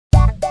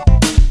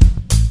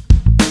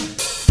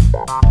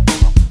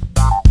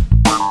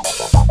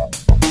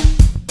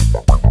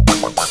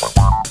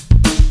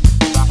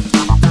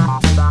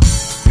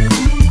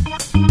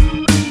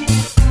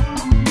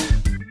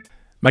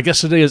My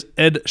guest today is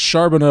Ed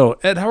Charbeneau.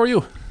 Ed, how are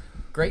you?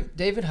 Great,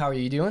 David. How are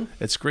you doing?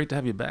 It's great to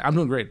have you back. I'm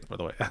doing great, by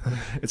the way.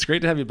 It's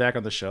great to have you back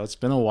on the show. It's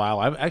been a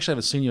while. I actually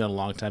haven't seen you in a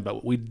long time,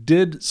 but we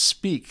did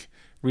speak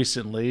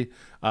recently.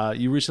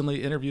 You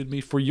recently interviewed me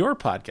for your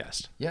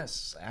podcast.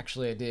 Yes,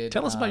 actually I did.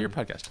 Tell us about your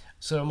podcast.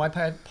 So my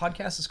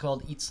podcast is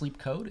called Eat, Sleep,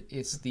 Code.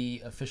 It's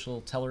the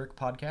official Telerik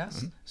podcast.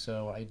 Mm-hmm.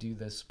 So I do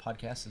this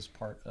podcast as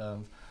part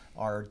of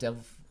our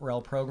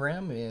DevRel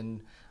program,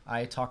 and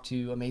I talk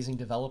to amazing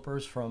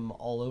developers from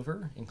all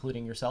over,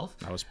 including yourself.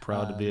 I was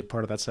proud to be a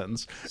part of that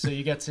sentence. So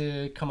you get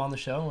to come on the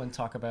show and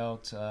talk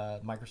about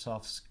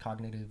Microsoft's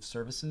cognitive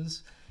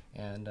services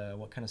and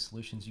what kind of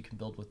solutions you can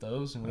build with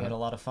those. And we had a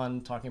lot of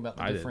fun talking about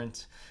the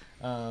different,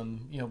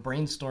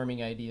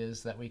 brainstorming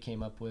ideas that we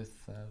came up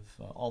with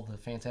of all the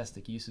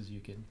fantastic uses you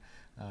could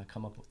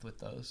come up with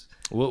those.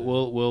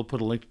 We'll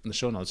put a link in the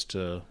show notes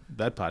to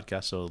that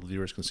podcast so the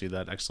viewers can see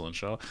that excellent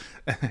show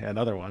and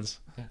other ones.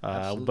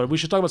 Yeah, but we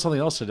should talk about something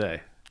else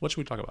today. What should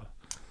we talk about?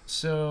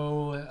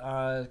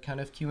 So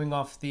kind of queuing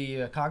off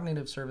the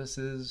cognitive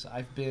services,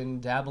 I've been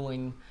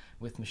dabbling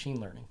with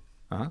machine learning.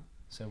 Uh-huh.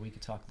 So we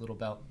could talk a little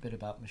bit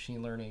about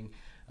machine learning.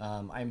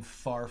 I'm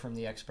far from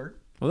the expert.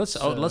 Well,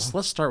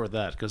 let's start with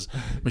that, because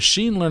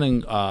machine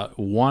learning,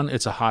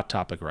 it's a hot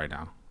topic right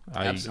now.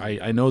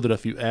 I know that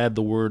if you add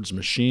the words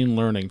machine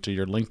learning to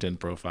your LinkedIn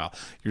profile,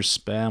 your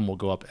spam will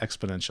go up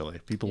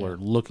exponentially. People are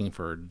looking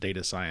for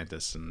data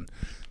scientists and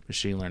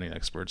machine learning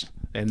experts.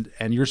 And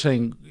you're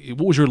saying,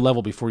 what was your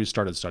level before you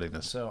started studying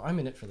this? So I'm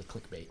in it for the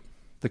clickbait.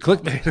 The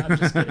clickbait. I'm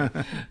just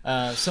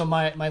kidding. So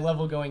my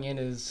level going in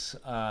is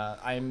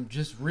I'm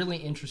just really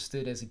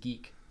interested as a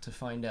geek to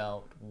find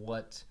out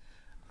what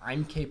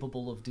I'm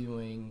capable of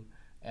doing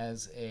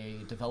as a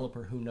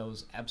developer who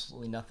knows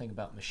absolutely nothing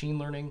about machine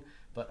learning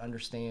but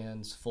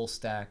understands full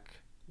stack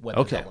web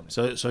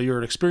development. So you're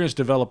an experienced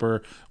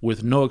developer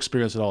with no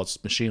experience at all.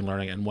 It's machine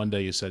learning, and one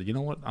day you said, you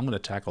know what, I'm going to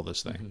tackle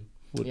this thing.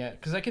 Mm-hmm. Yeah,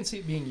 because I can see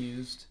it being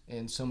used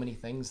in so many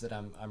things that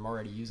I'm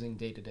already using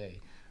day to day.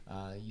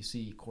 You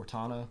see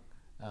Cortana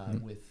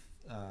with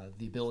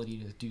the ability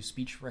to do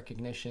speech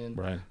recognition,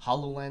 right.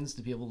 HoloLens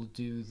to be able to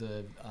do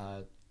the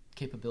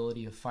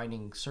capability of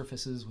finding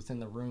surfaces within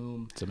the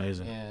room. It's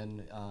amazing.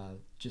 And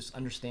just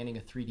understanding a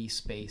 3D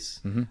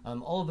space.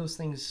 Mm-hmm. All of those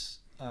things,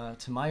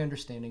 to my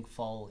understanding,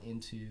 fall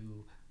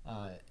into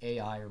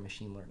AI or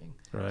machine learning.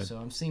 Right. So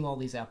I'm seeing all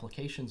these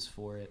applications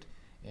for it,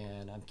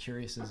 and I'm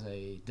curious as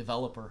a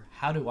developer,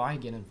 how do I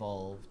get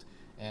involved?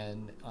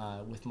 And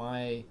with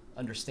my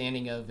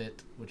understanding of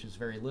it, which is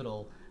very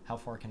little, how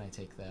far can I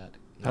take that?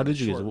 How did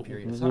you use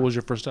it? What was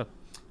your first step?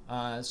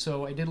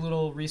 So I did a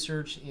little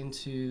research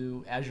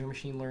into Azure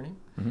machine learning.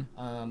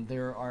 Mm-hmm.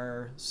 There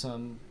are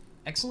some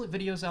excellent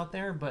videos out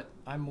there, but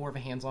I'm more of a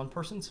hands-on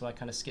person, so I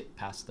kind of skip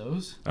past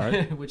those,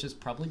 which is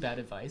probably bad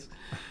advice.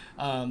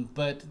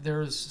 But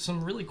there's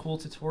some really cool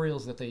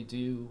tutorials that they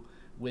do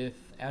with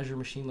Azure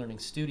Machine Learning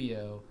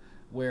Studio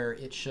where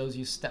it shows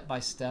you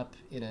step-by-step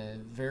in a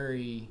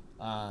very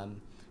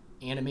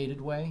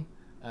animated way.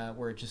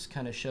 Where it just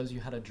kind of shows you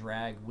how to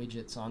drag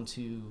widgets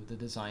onto the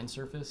design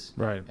surface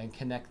and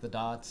connect the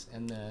dots.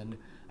 And then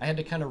I had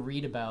to kind of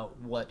read about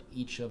what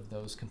each of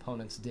those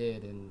components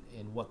did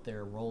and what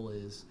their role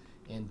is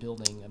in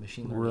building a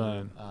machine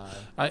learning.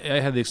 I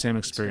had the same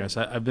experience.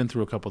 I've been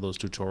through a couple of those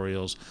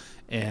tutorials,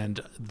 and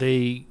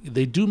they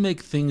do make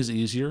things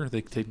easier.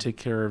 They take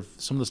care of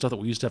some of the stuff that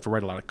we used to have to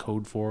write a lot of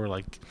code for,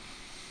 like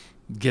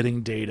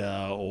getting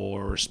data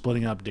or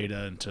splitting up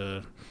data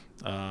into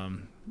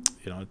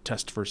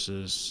test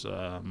versus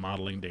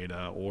modeling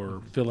data,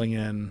 or filling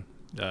in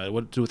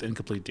what to do with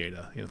incomplete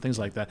data, things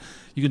like that.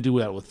 You can do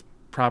that with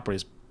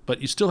properties,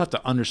 but you still have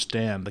to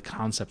understand the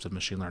concepts of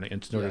machine learning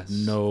in order to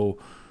know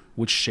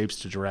which shapes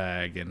to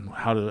drag and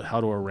how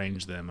to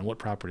arrange them and what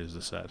properties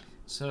to set.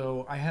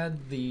 So I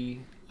had the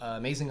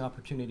amazing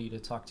opportunity to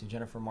talk to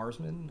Jennifer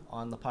Marsman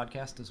on the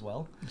podcast as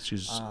well.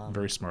 She's a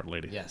very smart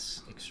lady.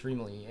 Yes,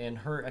 extremely. And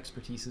her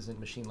expertise is in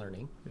machine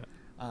learning.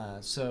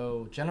 Yeah.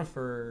 So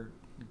Jennifer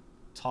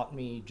taught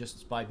me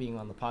just by being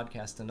on the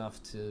podcast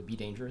enough to be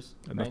dangerous.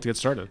 Enough to get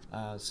started.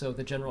 So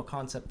the general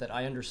concept that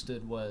I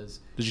understood was...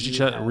 Did you teach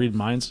her how to read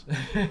minds?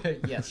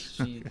 Yes,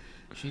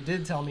 she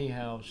did tell me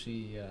how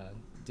she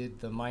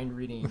did the mind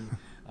reading.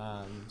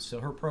 So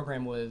her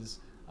program was,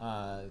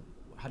 how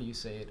do you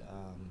say it,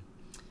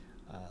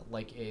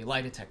 like a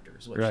lie detector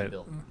is what she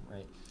built,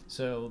 right?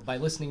 So by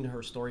listening to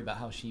her story about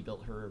how she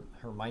built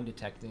her mind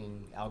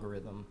detecting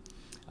algorithm,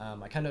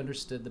 I kind of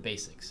understood the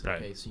basics.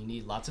 Okay, so you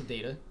need lots of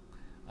data.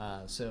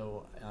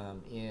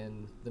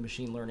 In the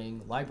machine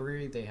learning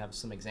library, they have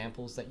some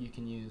examples that you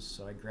can use.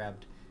 So I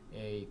grabbed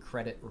a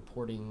credit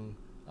reporting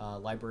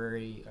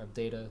library of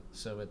data.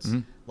 So it's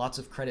lots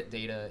of credit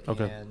data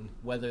and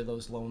whether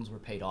those loans were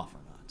paid off or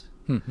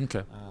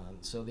not.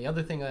 So the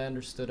other thing I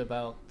understood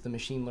about the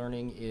machine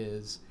learning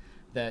is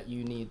that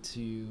you need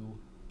to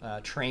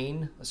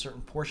train a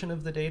certain portion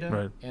of the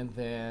data and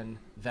then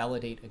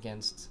validate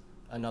against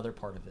another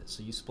part of it.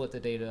 So you split the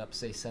data up,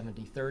 say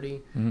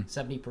 70-30.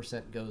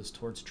 70% goes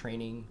towards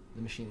training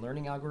the machine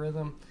learning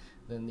algorithm.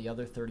 then the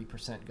other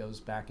 30% goes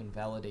back and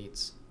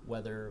validates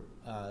whether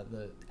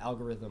the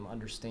algorithm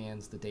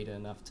understands the data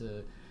enough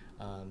to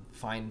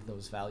find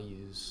those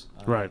values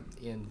right.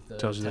 in the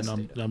tells you test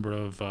the data. number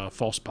of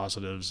false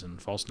positives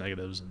and false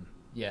negatives and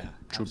Yeah, true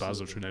absolutely.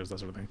 positives, true negatives, that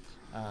sort of thing.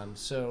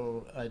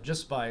 So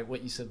just by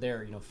what you said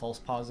there, false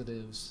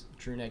positives,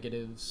 true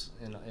negatives,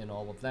 and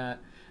all of that,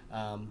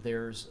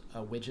 there's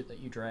a widget that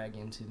you drag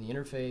into the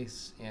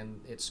interface, and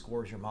it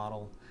scores your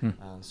model.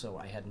 So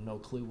I had no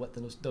clue what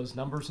those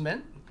numbers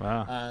meant.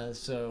 Wow.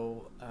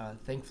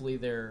 Thankfully,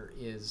 there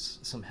is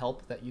some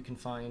help that you can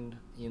find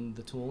in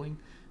the tooling.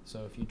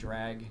 So if you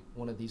drag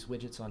one of these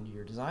widgets onto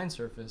your design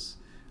surface,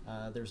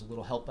 there's a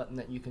little help button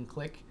that you can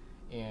click,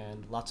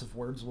 and lots of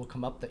words will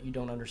come up that you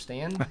don't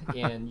understand,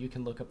 and you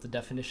can look up the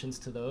definitions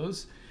to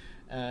those.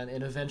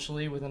 And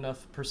eventually, with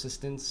enough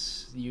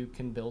persistence, you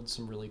can build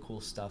some really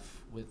cool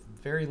stuff with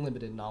very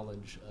limited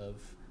knowledge of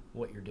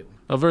what you're doing.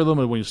 Very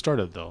limited when you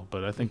started, though.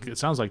 But I think it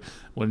sounds like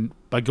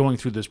by going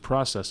through this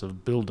process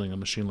of building a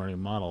machine learning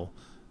model,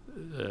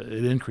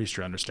 it increased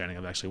your understanding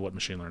of actually what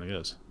machine learning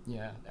is.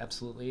 Yeah,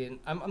 absolutely. And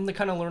I'm the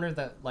kind of learner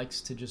that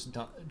likes to just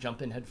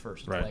jump in head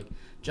first. Right. Like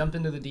jump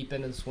into the deep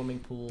end of the swimming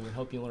pool and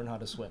hope you learn how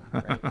to swim.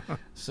 Right.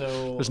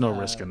 So there's no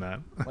risk in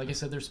that. Like I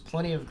said, there's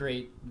plenty of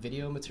great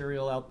video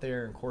material out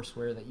there and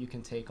courseware that you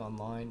can take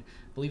online.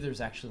 I believe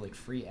there's actually like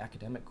free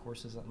academic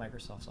courses that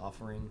Microsoft's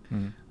offering.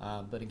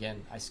 But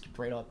again, I skipped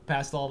right up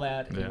past all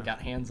that and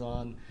got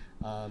hands-on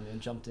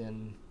and jumped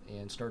in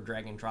and started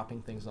dragging and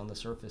dropping things on the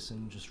surface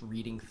and just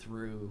reading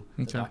through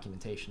the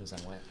documentation as I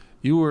went.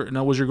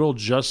 Was your goal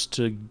just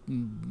to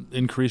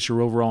increase your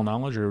overall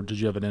knowledge, or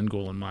did you have an end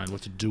goal in mind,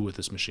 what to do with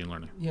this machine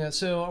learning? Yeah,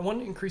 so I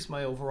wanted to increase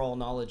my overall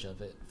knowledge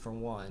of it, for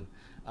one.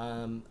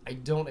 I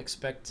don't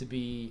expect to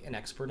be an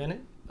expert in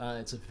it.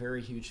 It's a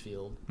very huge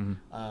field.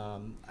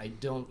 I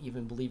don't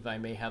even believe I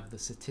may have the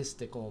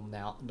statistical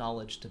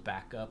knowledge to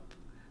back up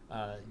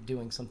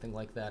doing something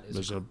like that.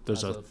 There's a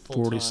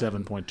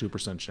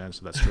 47.2% chance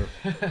that that's true.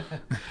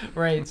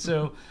 Right.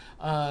 So,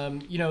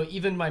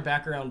 even my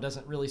background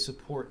doesn't really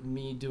support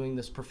me doing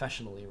this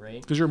professionally,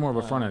 right? Because you're more of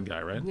a front end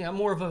guy, right? Yeah, I'm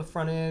more of a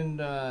front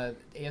end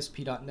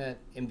ASP.NET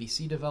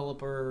MVC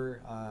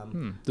developer.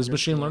 Does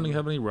machine learning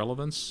have any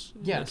relevance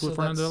to a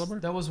front end developer?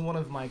 That was one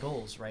of my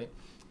goals, right?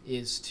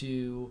 Is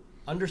to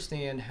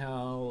understand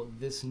how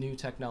this new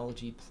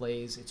technology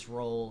plays its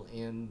role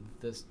in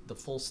the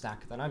full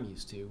stack that I'm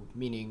used to,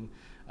 meaning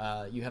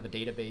you have a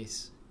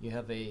database, you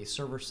have a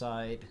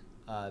server-side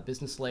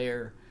business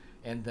layer,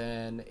 and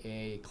then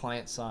a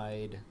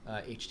client-side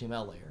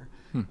HTML layer.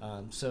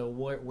 So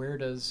where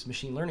does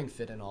machine learning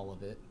fit in all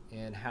of it,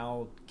 and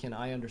how can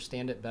I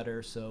understand it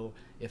better? So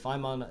if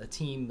I'm on a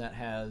team that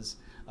has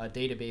a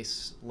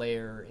database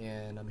layer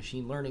and a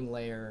machine learning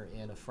layer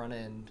and a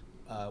front-end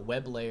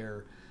web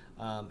layer,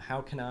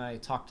 how can I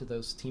talk to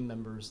those team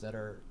members that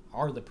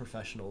are the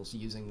professionals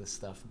using this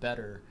stuff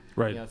better?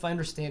 Right. If I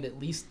understand at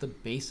least the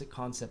basic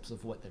concepts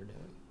of what they're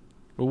doing.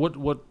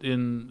 Well,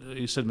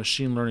 you said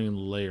machine learning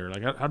layer.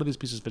 Like, how do these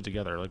pieces fit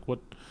together? Like,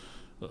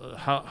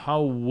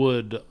 how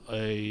would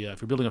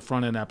if you're building a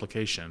front end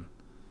application,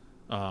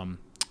 how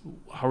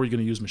are you going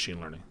to use machine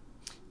learning?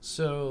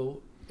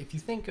 So, if you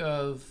think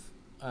of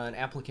an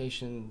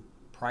application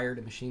prior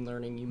to machine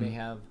learning, you may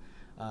have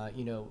a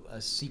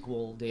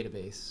SQL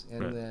database,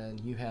 and then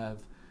you have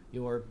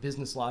your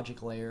business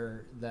logic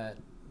layer that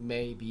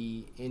may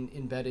be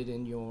embedded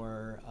in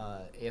your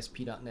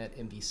ASP.NET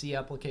MVC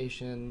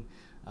application.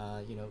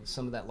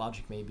 Some of that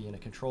logic may be in a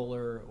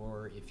controller,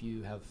 or if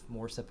you have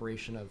more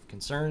separation of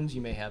concerns,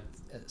 you may have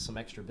some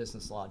extra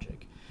business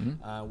logic.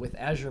 With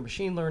Azure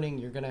Machine Learning,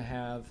 you're going to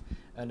have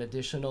an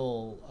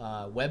additional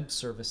web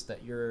service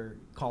that you're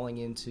calling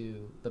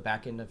into the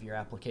back end of your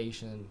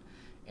application,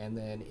 and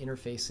then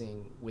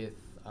interfacing with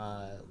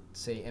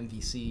say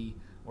MVC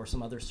or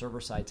some other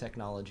server-side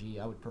technology.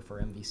 I would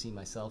prefer MVC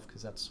myself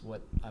because that's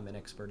what I'm an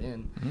expert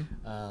in.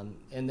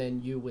 And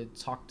then you would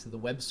talk to the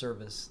web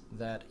service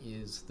that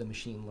is the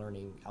machine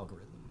learning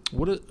algorithm.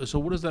 So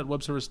what does that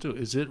web service do?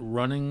 Is it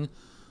running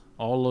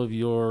all of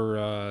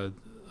your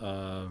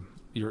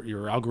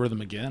algorithm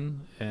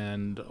again,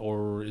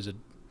 or is it?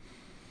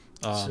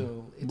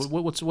 So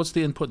what's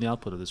the input and the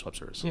output of this web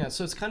service? Yeah,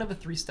 so it's kind of a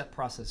three-step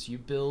process. You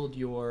build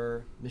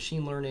your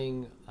machine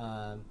learning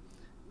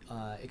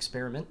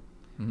experiment,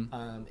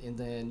 and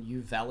then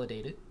you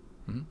validate it,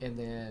 and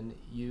then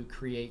you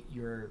create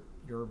your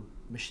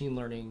machine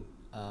learning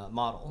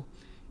model,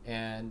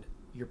 and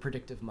your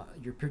predictive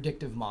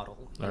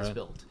model is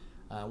built.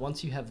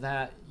 Once you have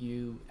that,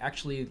 you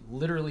actually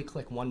literally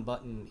click one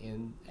button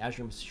in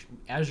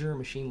Azure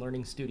Machine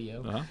Learning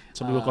Studio.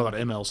 Some people call that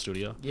ML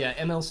Studio. Yeah,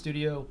 ML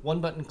Studio. One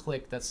button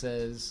click that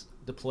says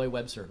Deploy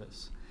Web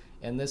Service,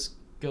 and this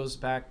goes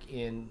back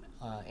and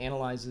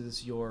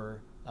analyzes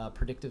your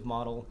predictive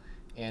model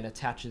and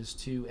attaches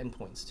two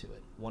endpoints to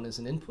it. One is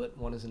an input,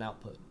 one is an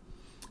output.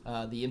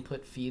 The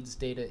input feeds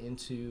data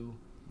into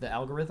the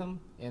algorithm,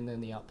 and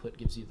then the output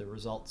gives you the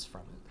results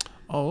from it.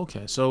 Oh,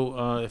 okay.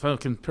 So if I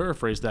can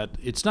paraphrase that,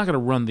 it's not going to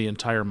run the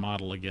entire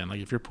model again.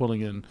 Like if you're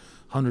pulling in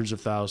hundreds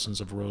of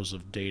thousands of rows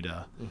of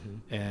data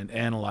and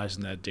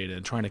analyzing that data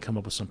and trying to come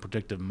up with some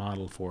predictive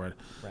model for it,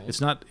 Right.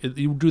 it's not.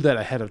 You do that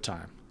ahead of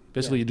time.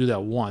 Basically, you do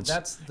that once,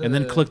 and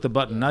then click the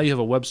button. Now you have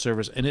a web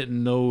service, and it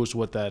knows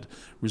what that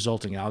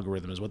resulting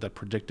algorithm is, what that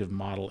predictive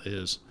model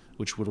is,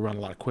 which would run a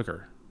lot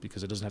quicker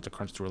because it doesn't have to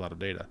crunch through a lot of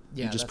data.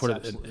 Yeah, you just put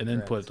it an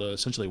input,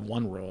 essentially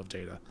one row of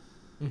data.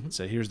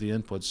 Say, here's the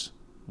inputs.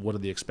 What are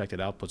the expected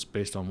outputs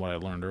based on what I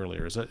learned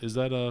earlier? Is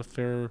that a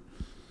fair?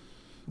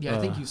 Yeah, I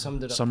think you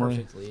summed it up summary?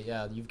 perfectly.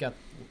 Yeah, you've got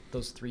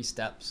those 3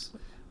 steps: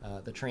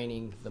 the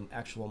training, the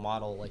actual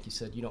model. Like you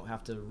said, you don't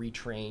have to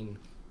retrain.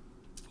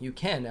 You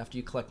can, after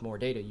you collect more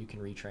data, you can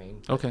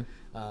retrain. Okay.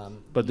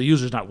 But the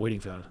user's not waiting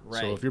for that.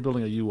 Right. So if you're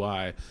building a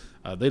UI,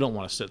 they don't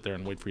want to sit there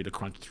and wait for you to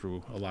crunch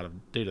through a lot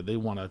of data. They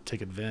want to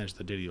take advantage of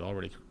the data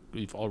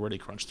you've already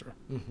crunched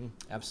through.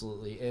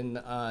 Absolutely. And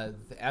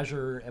the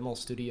Azure ML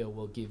Studio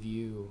will give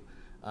you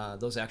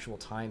those actual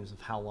times of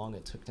how long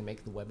it took to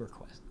make the web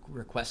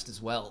request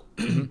as well.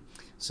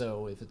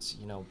 So if it's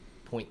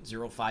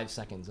 0.05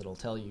 seconds, it'll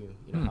tell you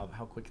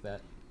how quick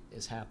that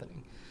is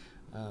happening.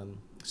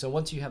 So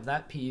once you have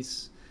that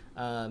piece,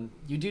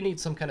 you do need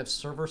some kind of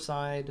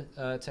server-side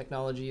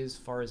technology, as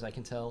far as I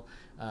can tell,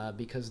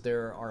 because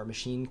there are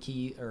machine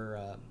key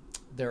or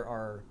there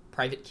are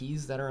private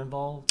keys that are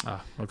involved.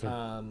 Okay.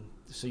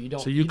 So you don't.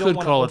 So you don't could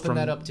want call to it open from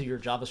that up to your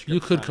JavaScript. You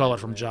could call it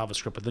from right?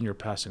 JavaScript, but then you're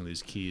passing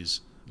these keys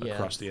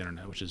across the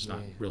internet, which is not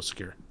real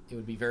secure. It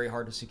would be very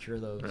hard to secure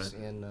those, Right.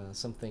 and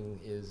something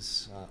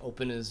is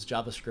open as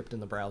JavaScript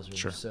in the browser.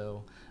 Sure.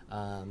 So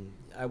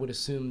I would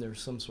assume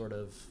there's some sort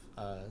of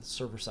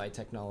server-side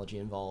technology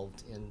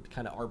involved in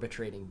kind of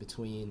arbitrating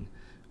between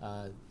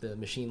the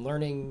machine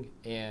learning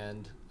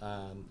and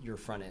your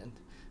front end.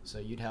 So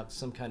you'd have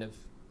some kind of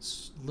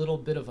little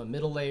bit of a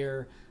middle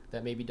layer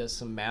that maybe does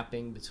some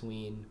mapping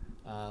between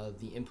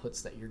the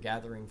inputs that you're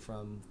gathering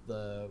from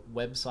the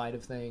web side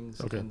of things,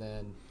 and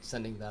then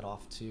sending that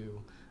off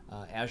to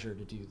Azure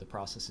to do the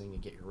processing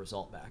and get your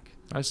result back.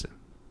 I see.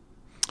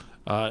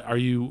 Are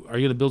you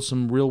going to build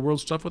some real world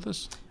stuff with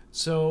this?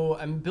 So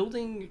I'm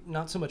building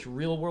not so much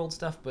real world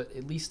stuff, but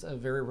at least a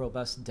very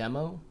robust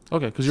demo.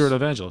 Okay, because you're an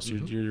evangelist.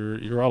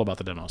 You're all about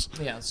the demos.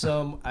 Yeah,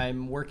 so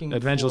I'm working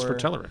evangelist for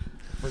Telerik.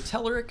 For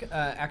Telerik,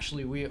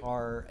 actually, we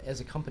are,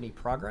 as a company,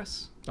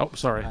 Progress. Oh,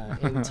 sorry.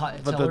 And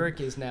Telerik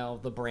is now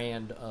the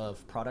brand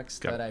of products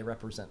that I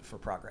represent for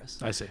Progress.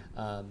 I see.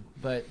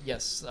 But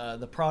yes,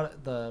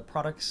 the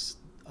products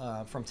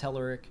from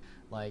Telerik,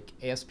 like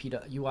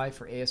UI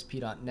for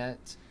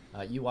ASP.NET,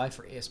 UI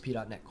for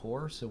ASP.NET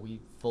Core, so we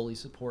fully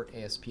support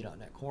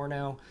ASP.NET Core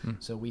now.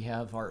 So we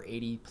have our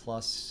 80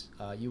 plus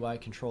UI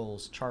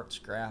controls, charts,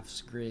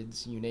 graphs,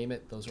 grids, you name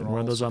it. Those are all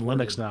run those supported. on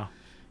Linux now.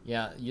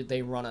 Yeah,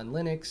 they run on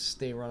Linux,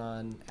 they run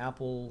on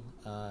Apple,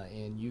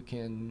 and you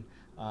can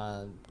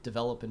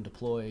develop and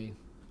deploy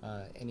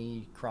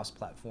any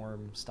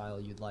cross-platform style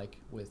you'd like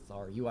with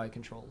our UI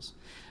controls.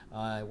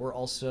 We're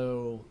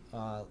also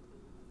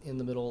in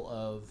the middle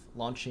of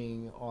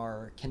launching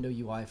our Kendo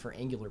UI for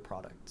Angular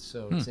product.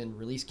 So it's in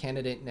release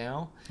candidate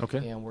now,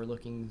 and we're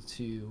looking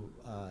to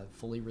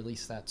fully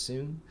release that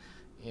soon.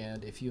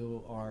 And if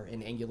you are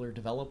an Angular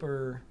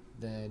developer,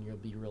 then you'll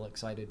be real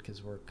excited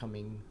because we're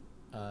coming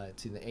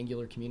to the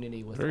Angular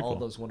community with all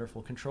those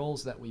wonderful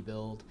controls that we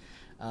build.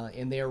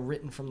 And they are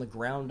written from the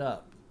ground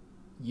up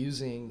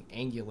using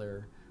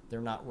Angular. They're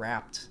not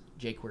wrapped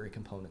jQuery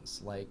components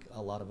like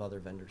a lot of other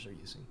vendors are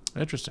using.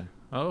 Interesting.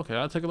 Oh, okay.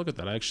 I'll take a look at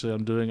that.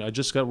 Actually, I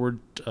just got word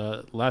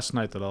last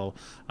night that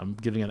I'm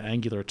giving an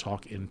Angular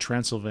talk in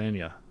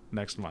Transylvania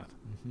next month.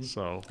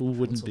 So who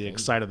wouldn't be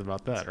excited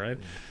about that, right?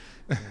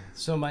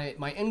 So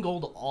my end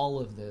goal to all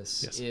of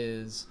this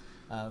is,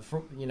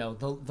 for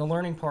the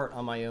learning part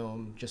on my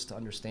own, just to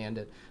understand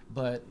it,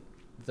 but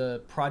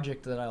the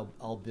project that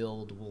I'll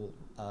build will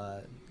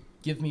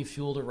give me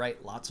fuel to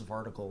write lots of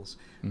articles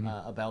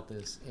about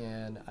this,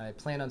 and I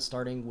plan on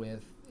starting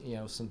with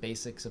some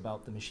basics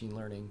about the machine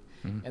learning,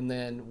 and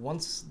then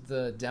once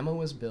the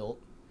demo is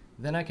built,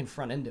 then I can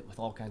front end it with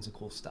all kinds of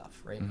cool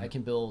stuff, right? I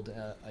can build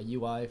a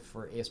UI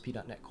for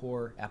ASP.NET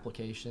Core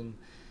application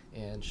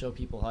and show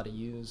people how to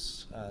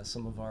use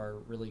some of our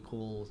really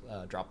cool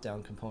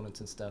drop-down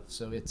components and stuff.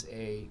 So it's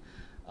a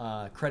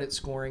credit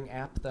scoring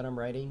app that I'm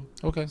writing.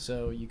 Okay.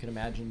 So you can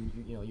imagine,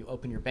 you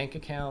open your bank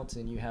account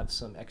and you have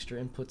some extra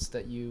inputs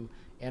that you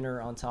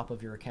enter on top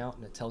of your account,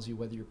 and it tells you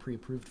whether you're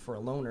pre-approved for a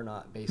loan or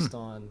not based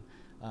on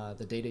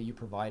the data you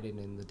provided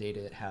and the data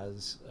it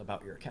has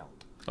about your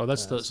account. Oh,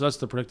 that's so that's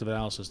the predictive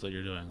analysis that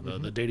you're doing.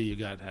 The data you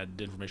got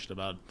had information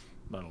about,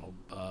 I don't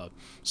know,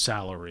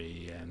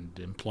 salary and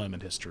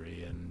employment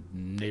history and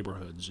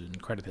neighborhoods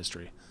and credit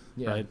history,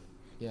 right?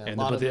 Yeah.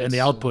 And the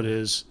output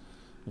is,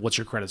 what's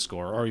your credit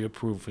score? Are you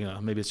approved?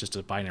 Maybe it's just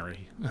a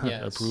binary,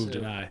 approved,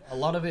 deny. A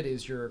lot of it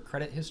is your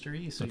credit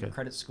history, so your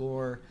credit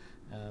score,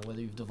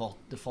 whether you've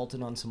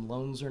defaulted on some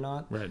loans or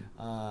not, right?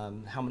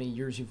 How many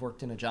years you've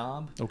worked in a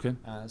job. Okay.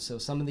 So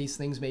some of these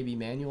things may be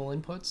manual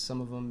inputs.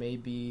 Some of them may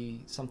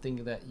be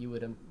something that you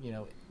would,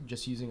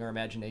 just using our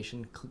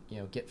imagination,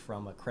 get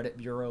from a credit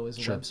bureau as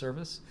a Sure. web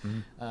service,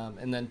 Mm-hmm.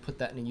 and then put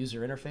that in a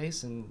user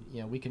interface, and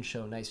we can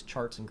show nice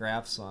charts and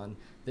graphs on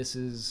this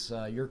is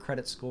your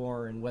credit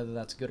score and whether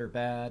that's good or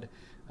bad.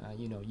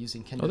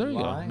 Using Kindle Oh, there you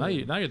go.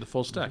 UI. Now you're the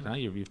full stack. Now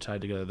you've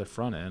tied together the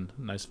front end,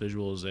 nice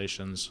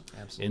visualizations,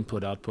 Absolutely.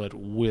 input, output,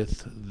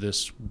 with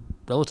this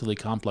relatively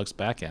complex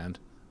back end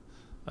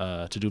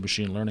to do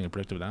machine learning and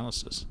predictive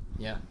analysis.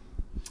 Yeah.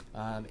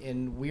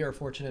 And we are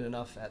fortunate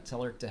enough at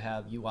Telerik to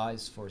have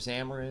UIs for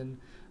Xamarin.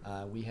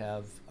 We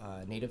have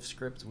Native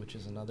Script, which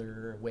is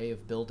another way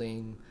of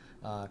building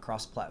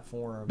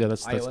cross-platform. Yeah,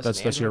 that's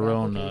iOS and your Android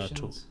own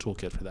applications.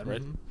 toolkit for that,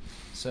 right? Mhm.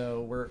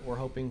 So we're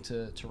hoping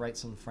to write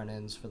some front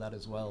ends for that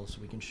as well,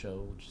 so we can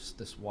show just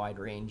this wide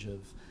range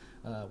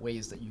of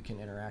ways that you can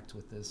interact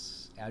with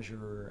this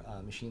Azure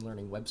machine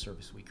learning web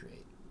service we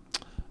create.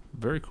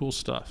 Very cool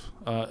stuff.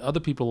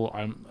 Other people,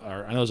 I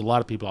know there's a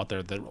lot of people out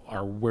there that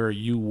are where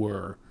you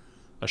were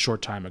a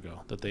short time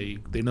ago. That they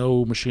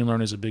know machine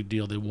learning is a big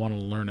deal. They want to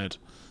learn it,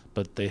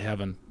 but they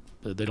don't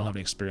have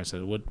any experience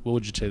in it. What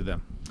would you say to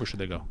them? Where should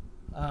they go?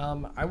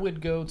 I would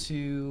go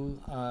to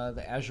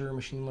the Azure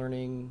Machine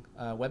Learning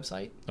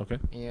website. Okay.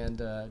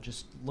 And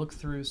just look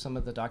through some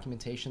of the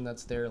documentation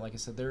that's there. Like I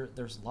said,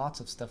 there's lots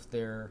of stuff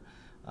there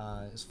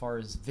as far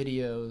as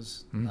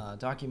videos,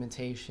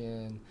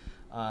 documentation.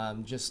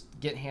 Just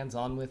get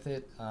hands-on with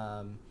it.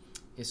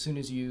 As soon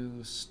as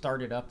you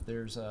start it up,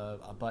 there's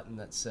a button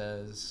that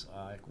says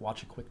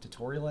watch a quick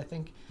tutorial, I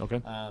think. Okay.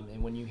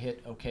 And when you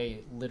hit OK,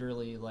 it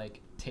literally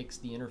takes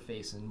the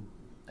interface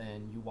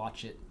and you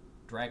watch it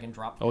drag and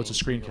drop. Oh, it's a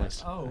things, and you're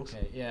screencast. Like, oh,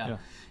 okay, yeah.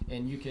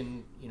 And you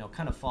can,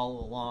 kind of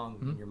follow along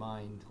in your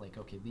mind, like,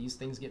 okay, these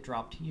things get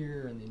dropped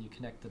here, and then you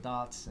connect the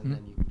dots, and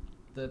then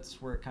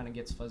that's where it kind of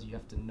gets fuzzy. You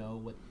have to know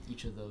what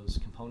each of those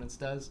components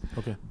does.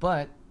 Okay.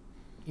 But,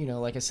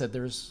 like I said,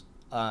 there's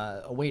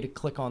a way to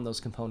click on those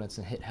components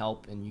and hit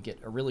help, and you get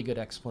a really good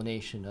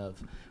explanation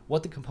of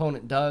what the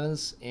component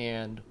does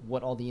and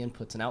what all the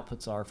inputs and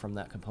outputs are from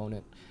that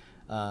component.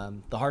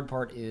 The hard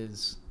part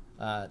is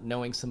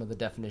knowing some of the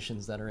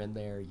definitions that are in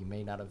there you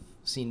may not have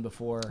seen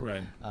before.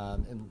 Right.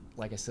 And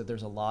like I said,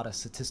 there's a lot of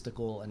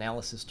statistical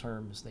analysis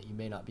terms that you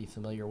may not be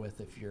familiar with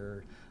if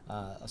you're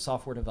a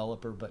software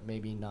developer, but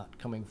maybe not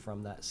coming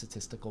from that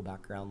statistical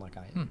background like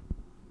I am.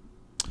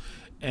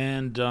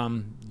 And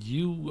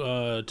you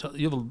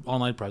have an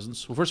online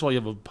presence. Well, first of all, you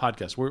have a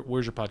podcast.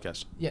 Where's your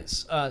podcast?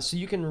 Yes. So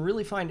you can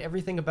really find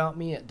everything about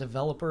me at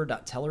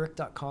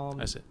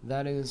developer.telerik.com. I see.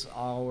 That is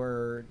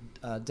our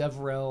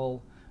DevRel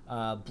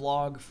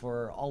blog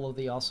for all of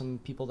the awesome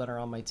people that are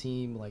on my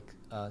team, like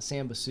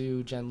Sam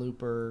Basu, Jen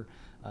Looper,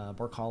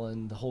 Burke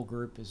Holland. The whole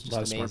group is just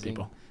amazing. Smart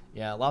people.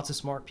 Yeah, lots of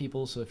smart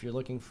people. So if you're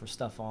looking for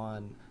stuff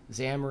on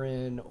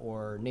Xamarin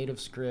or Native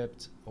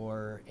Script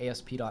or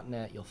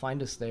ASP.NET, you'll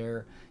find us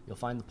there. You'll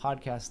find the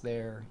podcast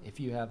there. If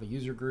you have a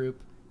user group,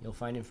 you'll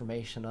find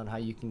information on how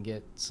you can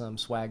get some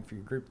swag for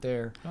your group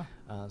there.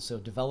 So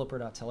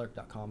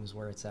developer.telerik.com is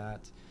where it's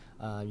at.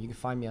 You can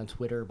find me on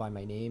Twitter by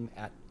my name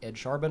at Ed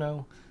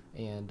Charbeneau,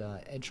 and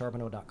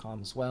edcharbeneau.com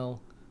as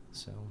well.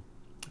 So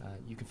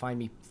you can find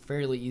me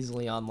fairly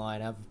easily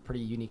online. I have a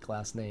pretty unique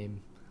last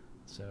name.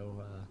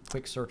 So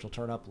quick search will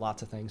turn up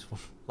lots of things,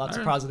 lots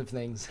of positive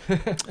things.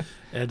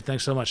 Ed,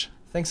 thanks so much.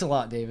 Thanks a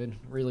lot, David.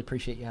 Really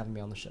appreciate you having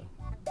me on the show.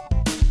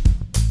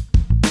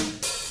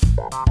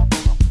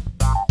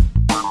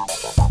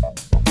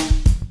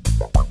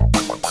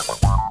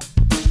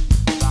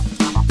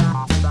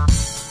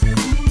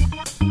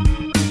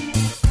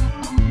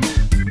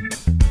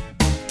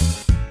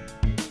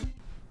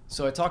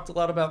 So I talked a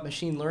lot about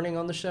machine learning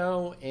on the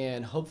show,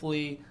 and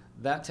hopefully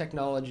that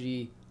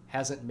technology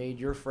hasn't made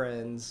your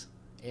friends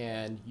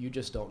and you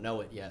just don't know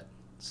it yet.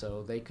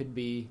 So they could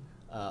be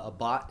a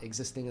bot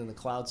existing in the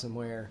cloud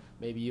somewhere.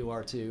 Maybe you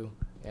are too,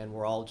 and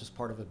we're all just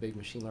part of a big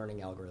machine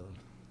learning algorithm.